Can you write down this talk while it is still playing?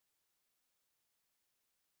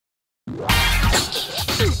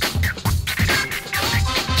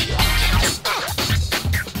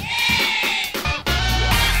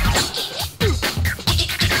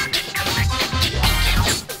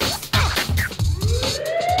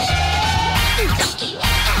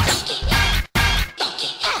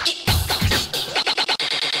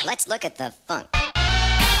look at the funk.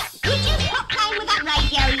 Would you stop playing with that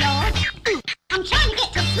radio of yours? I'm trying to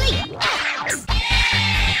get to sleep.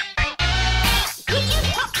 Would you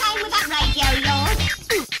stop playing with that radio of yours?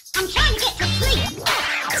 I'm trying to get to sleep.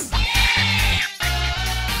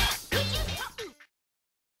 Would you stop...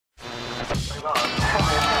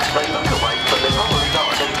 They look away, but they've already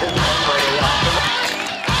got an intense way after.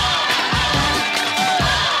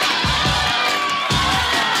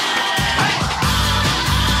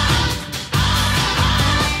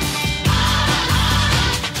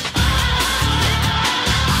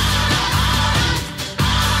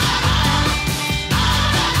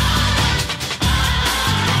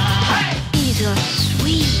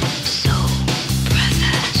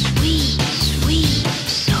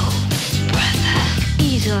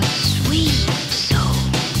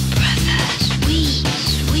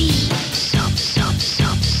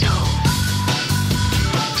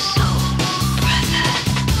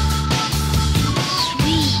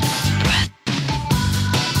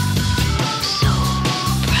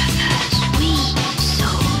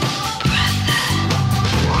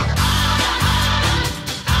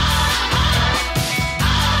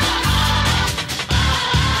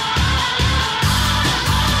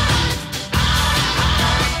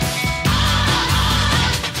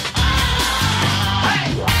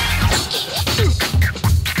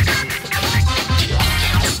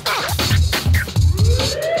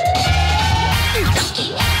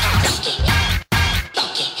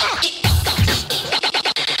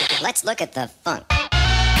 Let's look at the funk.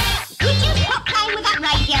 Would you stop playing with that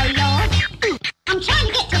radio of yours? I'm trying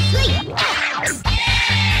to get to sleep.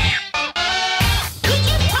 Would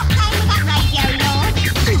you stop playing with that radio of yours?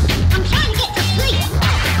 I'm trying to get to sleep.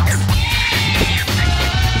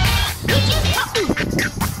 Would you stop?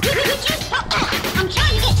 Would you stop? I'm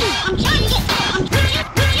trying to get to... Would you...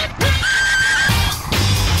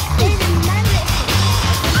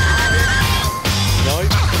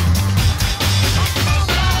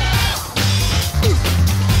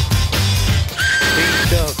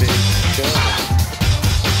 No.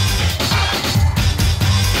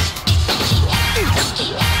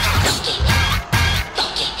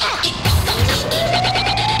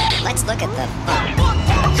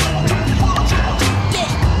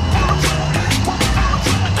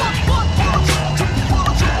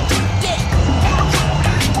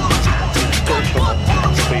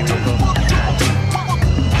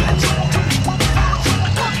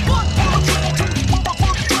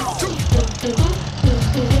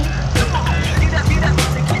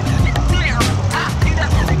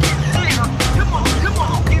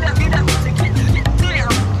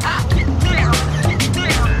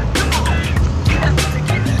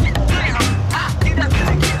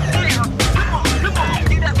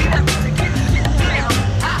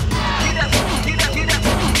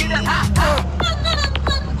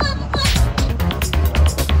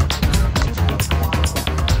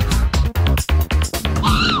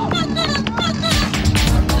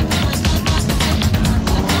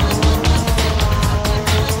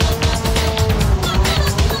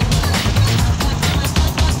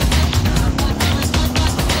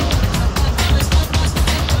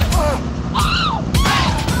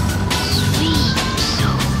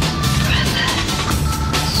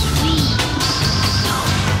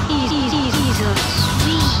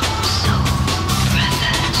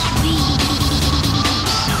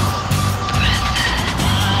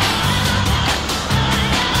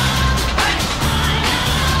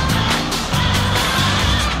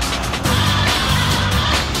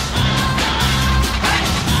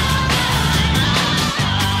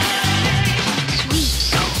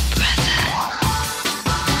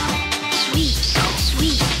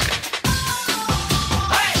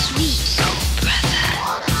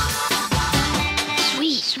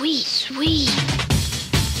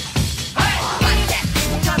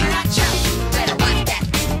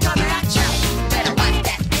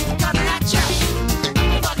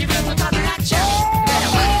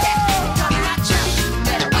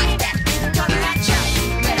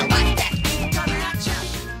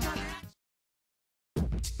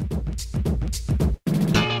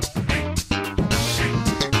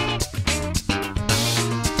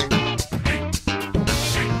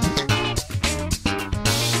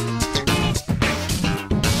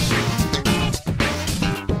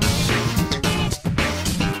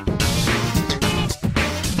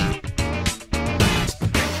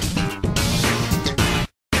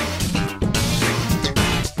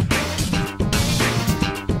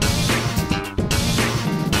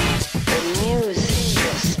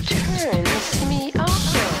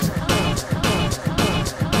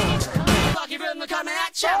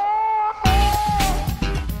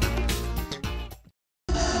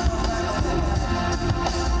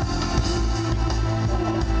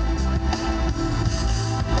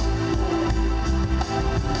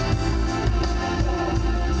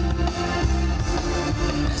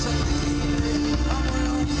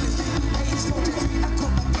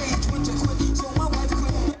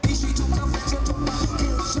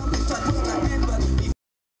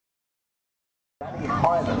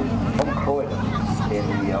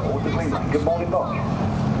 Good morning, boss.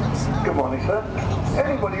 Good morning, sir.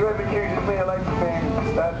 Anybody who ever accuses me of late for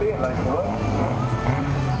being late for work?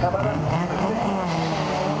 How about that?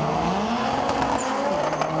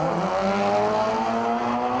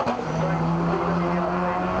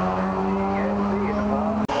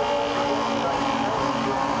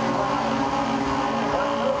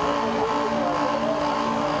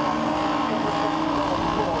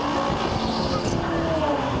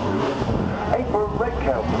 For a red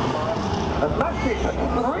cow, a massive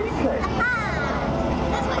 310.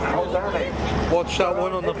 Hold down it. Watch that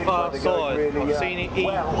one on the far side. Really, I've seen it eat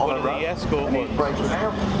well one on of a the run, escort and he's ones. breaking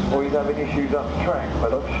out, or he's having issues up the track.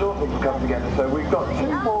 But I'm sure things will come together. So we've got 2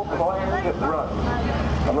 more planned runs.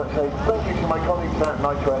 I'd like to say thank you to my colleagues at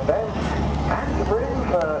Nitro FM, and to Bryn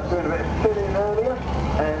for doing a bit of fill-in earlier,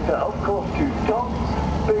 and of course to Tom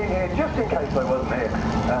being here just in case I wasn't here.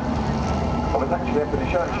 I was actually up in the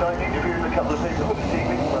Show and Shine interviewing a couple of people for the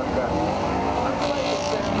TV program.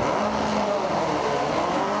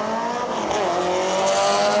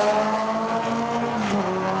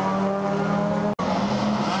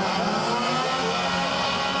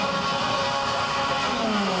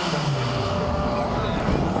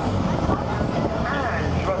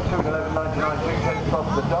 Off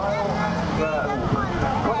the dial,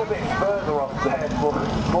 quite a bit further off there for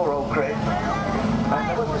poor old Chris. And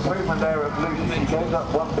there was an improvement there of Lucy. She goes up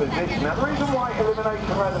 1 position. Now the reason why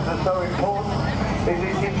elimination runners are so important is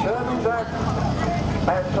it determines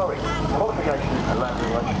qualification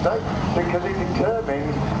language I should say, because it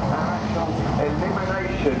determines our actual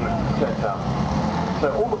elimination setup. So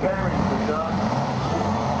all the parents have done,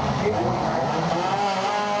 if we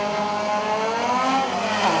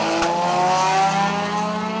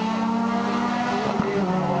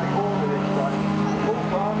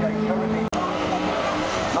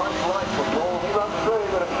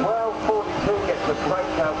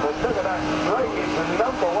breakout, but look at that, straight into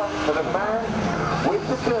number 1 for the man with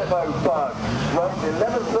the turbo bug. Running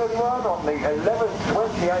 11.31 on the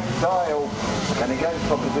 11.28 dial, and he goes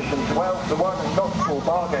from position 12 to 1 and knocks full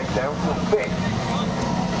bar gate down to 5th.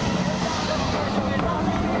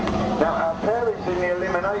 Now our pairings in the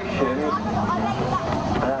eliminations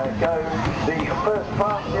go the first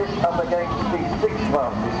fastest up against the 6th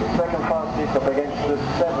fastest, the second fastest up against the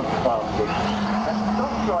 7th fastest.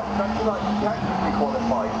 Some stripes actually like to tactically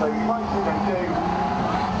qualify, so you might see them do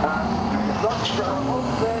runs on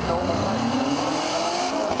their normal pace.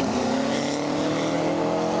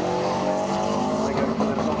 They go for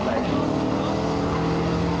the top edge.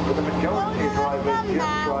 But the majority of drivers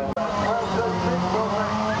just drive that 12.36 from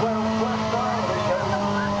that 12 flat style. They go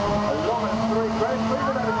along at 3 grand. We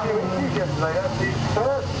had a few issues yesterday. That's his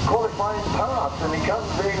first qualifying pass, and he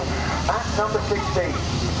comes in at number 16.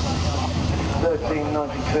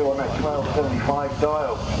 13.92 on that 12.75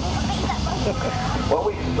 dial. Well,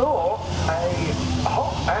 we saw a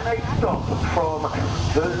hop and a stop from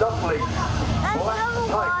the lovely black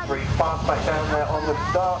type 3 fast back down there on the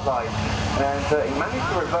start line, and he managed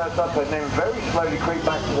to reverse up and then very slowly creep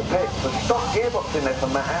back to the pit. The stock gearbox in there for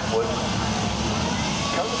Matt Atwood.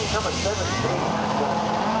 Currently number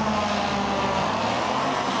 17.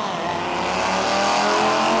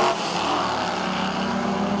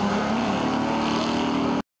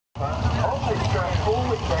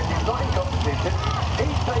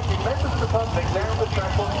 He's taking members of the public down the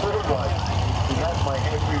track on through right. He has my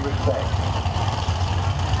every respect.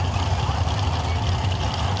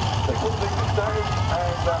 So good thing to say,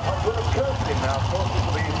 and I will have cursed him now. Of course, this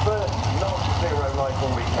will be his first non-zero life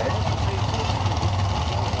all weekend.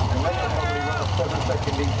 And then he'll probably run a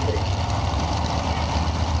 7-second ET.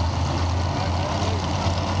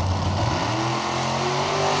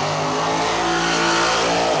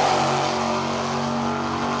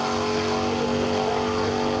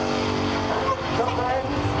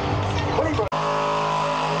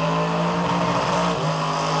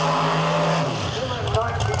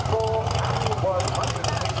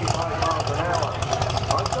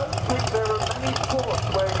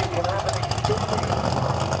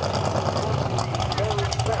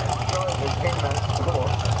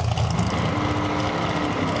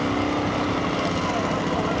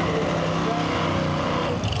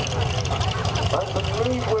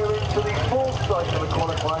 We're into the 4th cycle of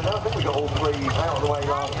qualifying now. I think we got all 3 out of the way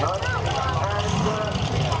last night. And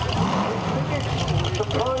the biggest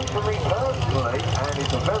surprise for me personally, and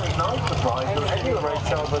it's a very nice surprise from any of the race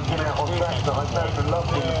cars I've been out on track that I've known and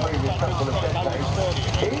loved in the previous couple of decades,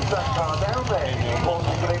 is that car down there in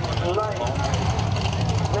Portugal Lane.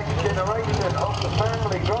 Next generation of the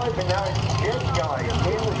family driving now. It's Jet Guy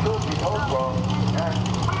in the shorty hot rod, and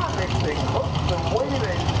this thing hooks and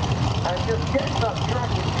wheeling and just gets that track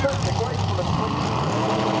in such a great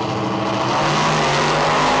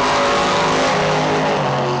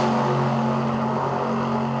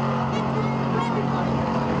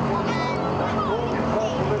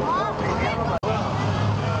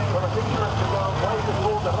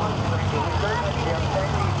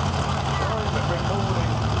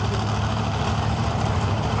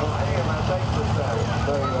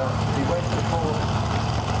He went to fourth.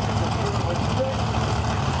 With sixth.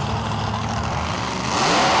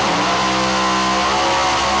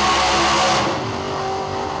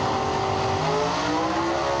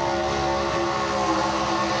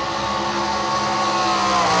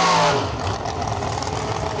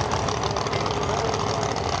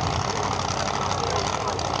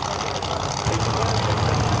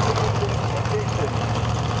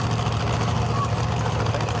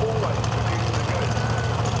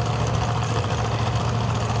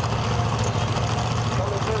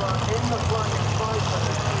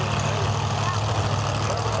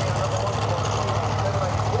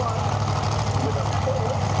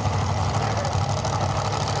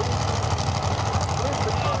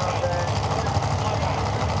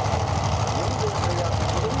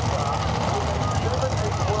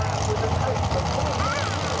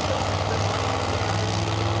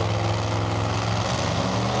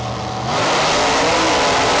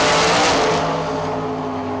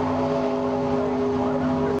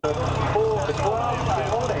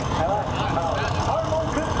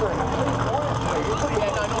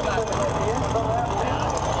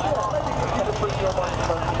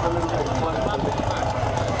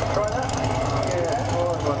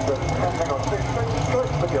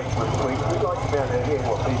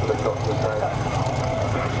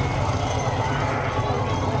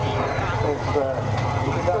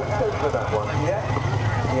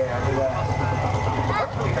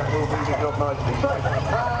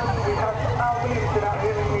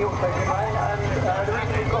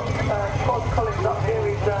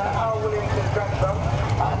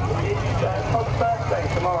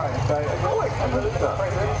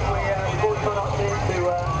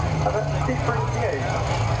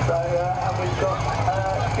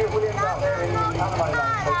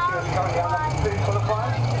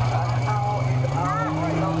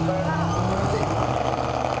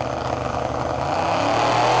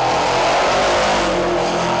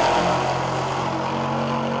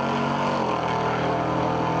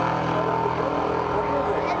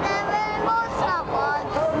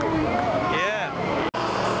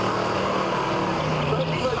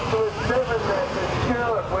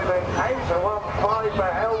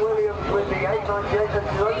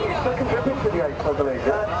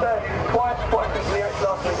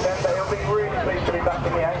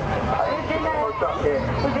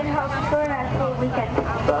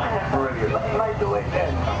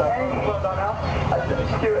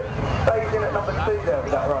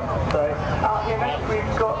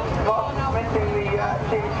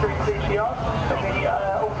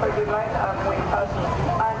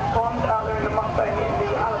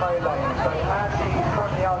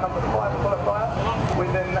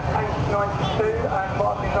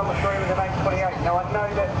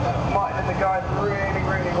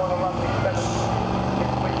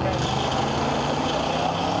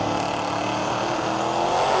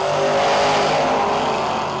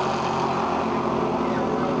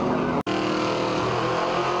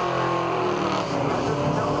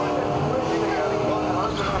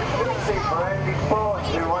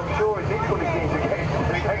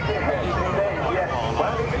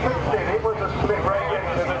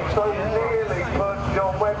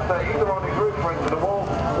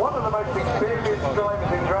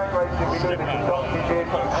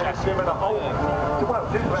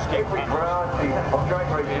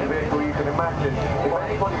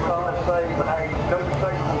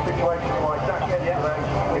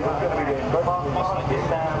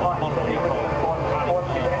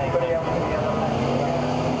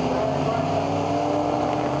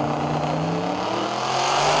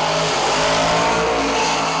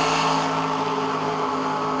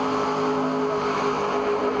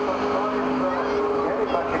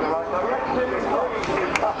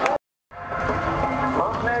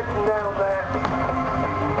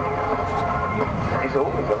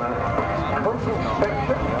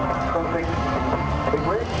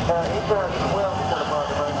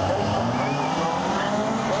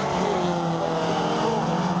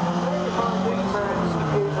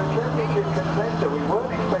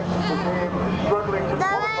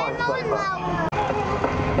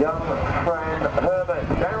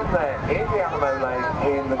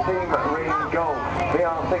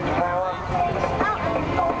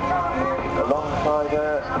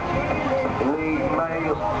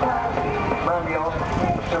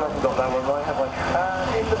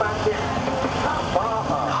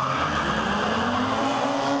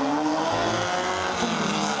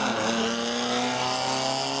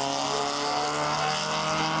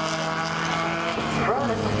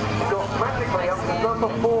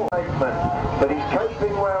 But he's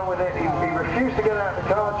coping well with it. He refused to get out of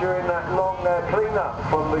the car during that long clean-up.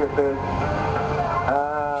 One thing it says,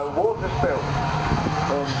 water spill.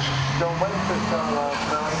 John Webster's car last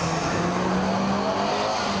night.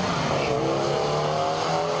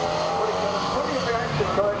 Well, it's got a pretty reaction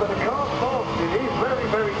time, but the car's fast. It is very,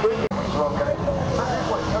 very quick. Okay.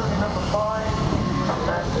 Currently number 5.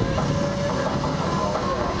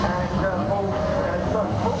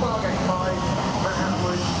 Full Margate 5, Matt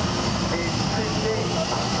Atwood is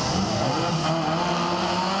 15.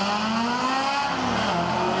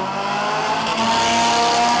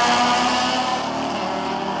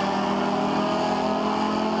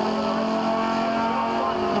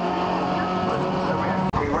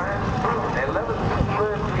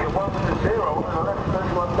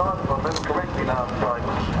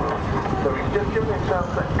 So he's just given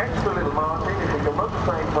himself an extra little margin. If he can run the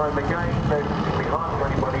same time again, then it'll be hard for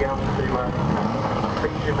anybody else to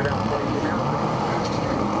beat him without placing out.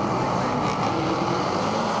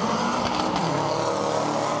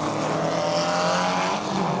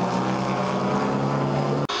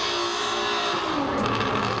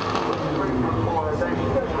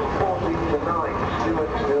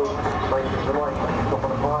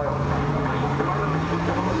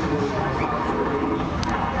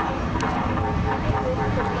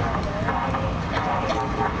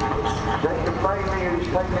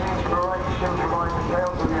 Taken inspiration from either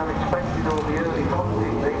tales of the unexpected or the early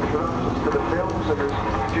positive things for us to the films, and has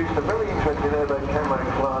produced a very interesting urban camo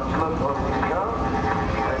class look on his car.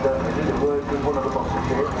 And this is a word with one of the bosses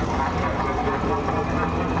here.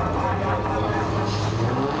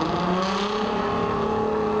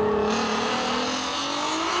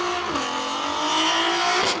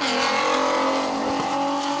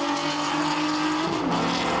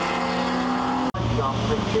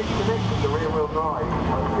 It's connected to rear-wheel drive. I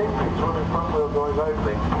think it's running front-wheel drive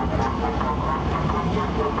only.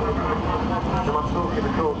 And I'm talking,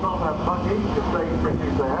 of course, not about buggy, because they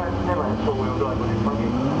British they had, never had four-wheel drive on his buggy.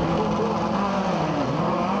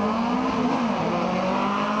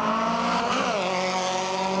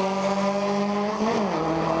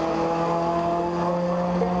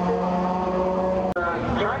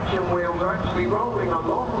 Traction wheels are actually rolling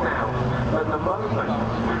along now at the moment.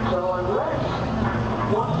 So unless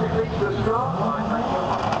once it reaches the start line, they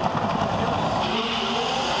will...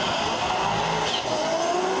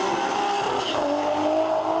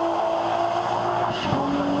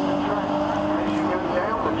 As you go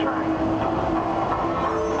down the track.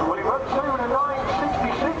 Well, he went through in a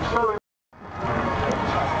 966, so...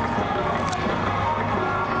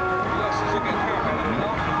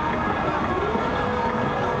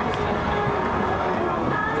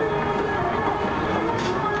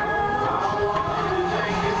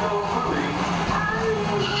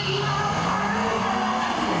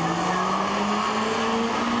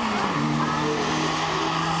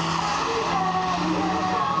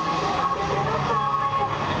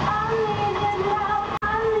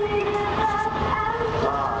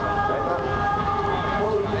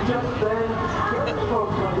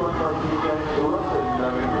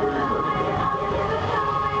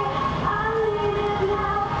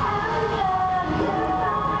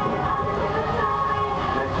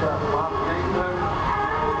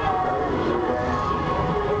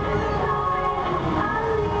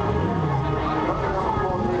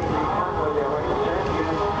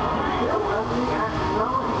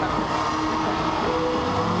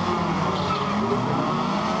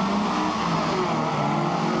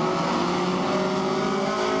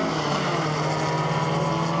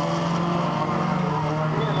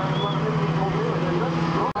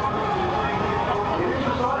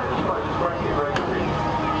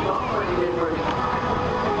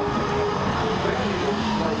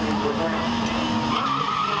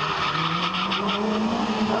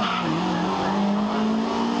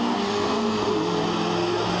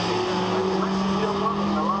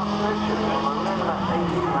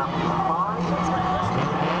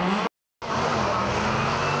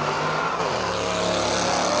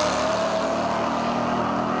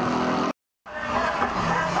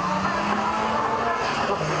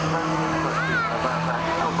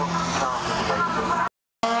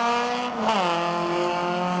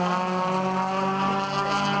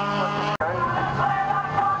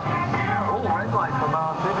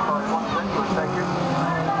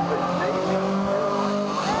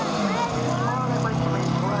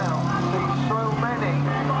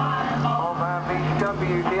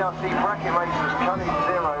 DRC bracket racers cutting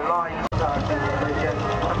zero lines.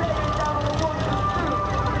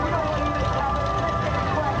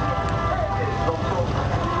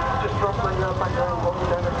 Just drop my background bottom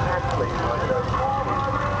down the tag, please.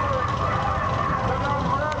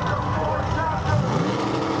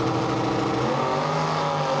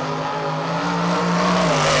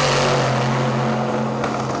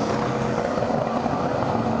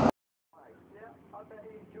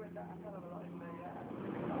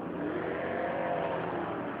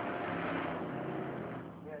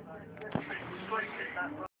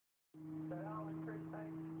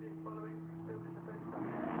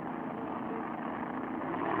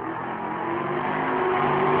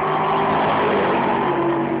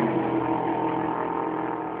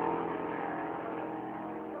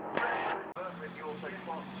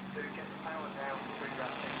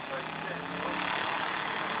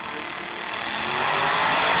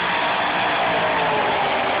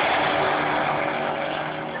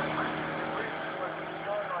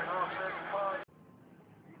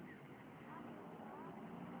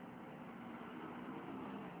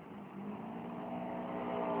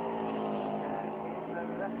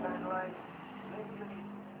 Left-hand lane, Lindsay,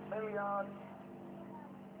 Milliard.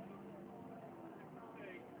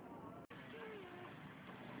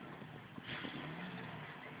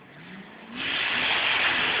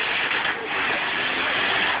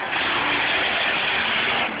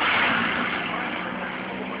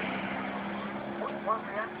 What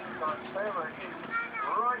the action time, Sarah is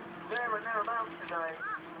right there and thereabouts today.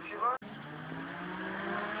 She runs.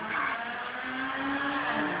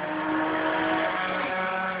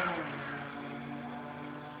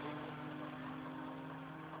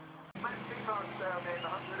 Down in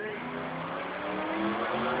 100 east.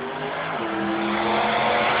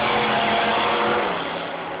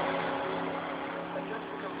 And just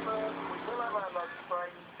to confirm, we will have our lunch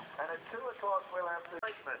break, and at 2 o'clock we'll have the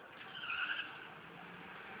statement.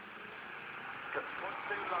 Got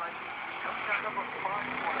 1-2 line, coming out number 5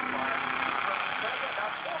 qualifier. From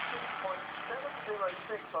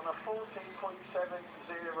 14.706 on a 14.70.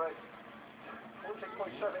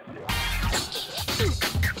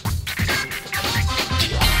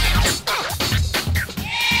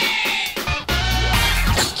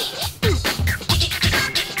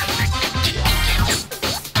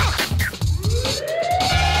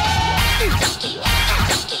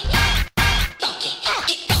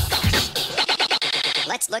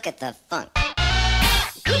 Let's look at the funk.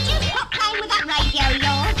 Could you stop playing with that radio of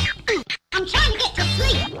yours? I'm trying to get to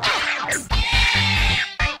sleep.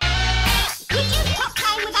 Could you stop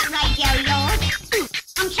playing with that radio of yours?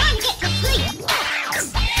 I'm trying to get to sleep.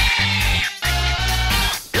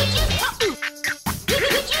 Could you stop?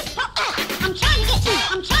 Could you stop? I'm trying to get to.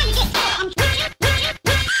 I'm trying to get to.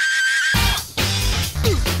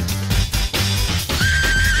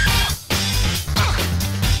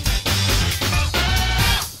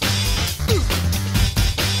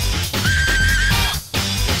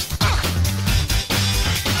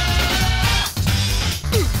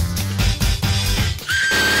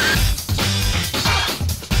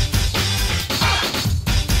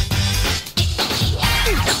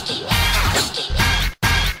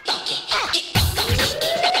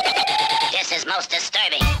 This is most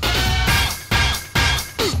disturbing.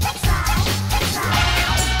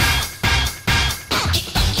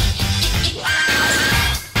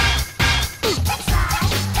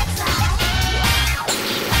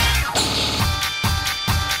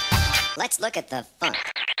 Let's look at the funk.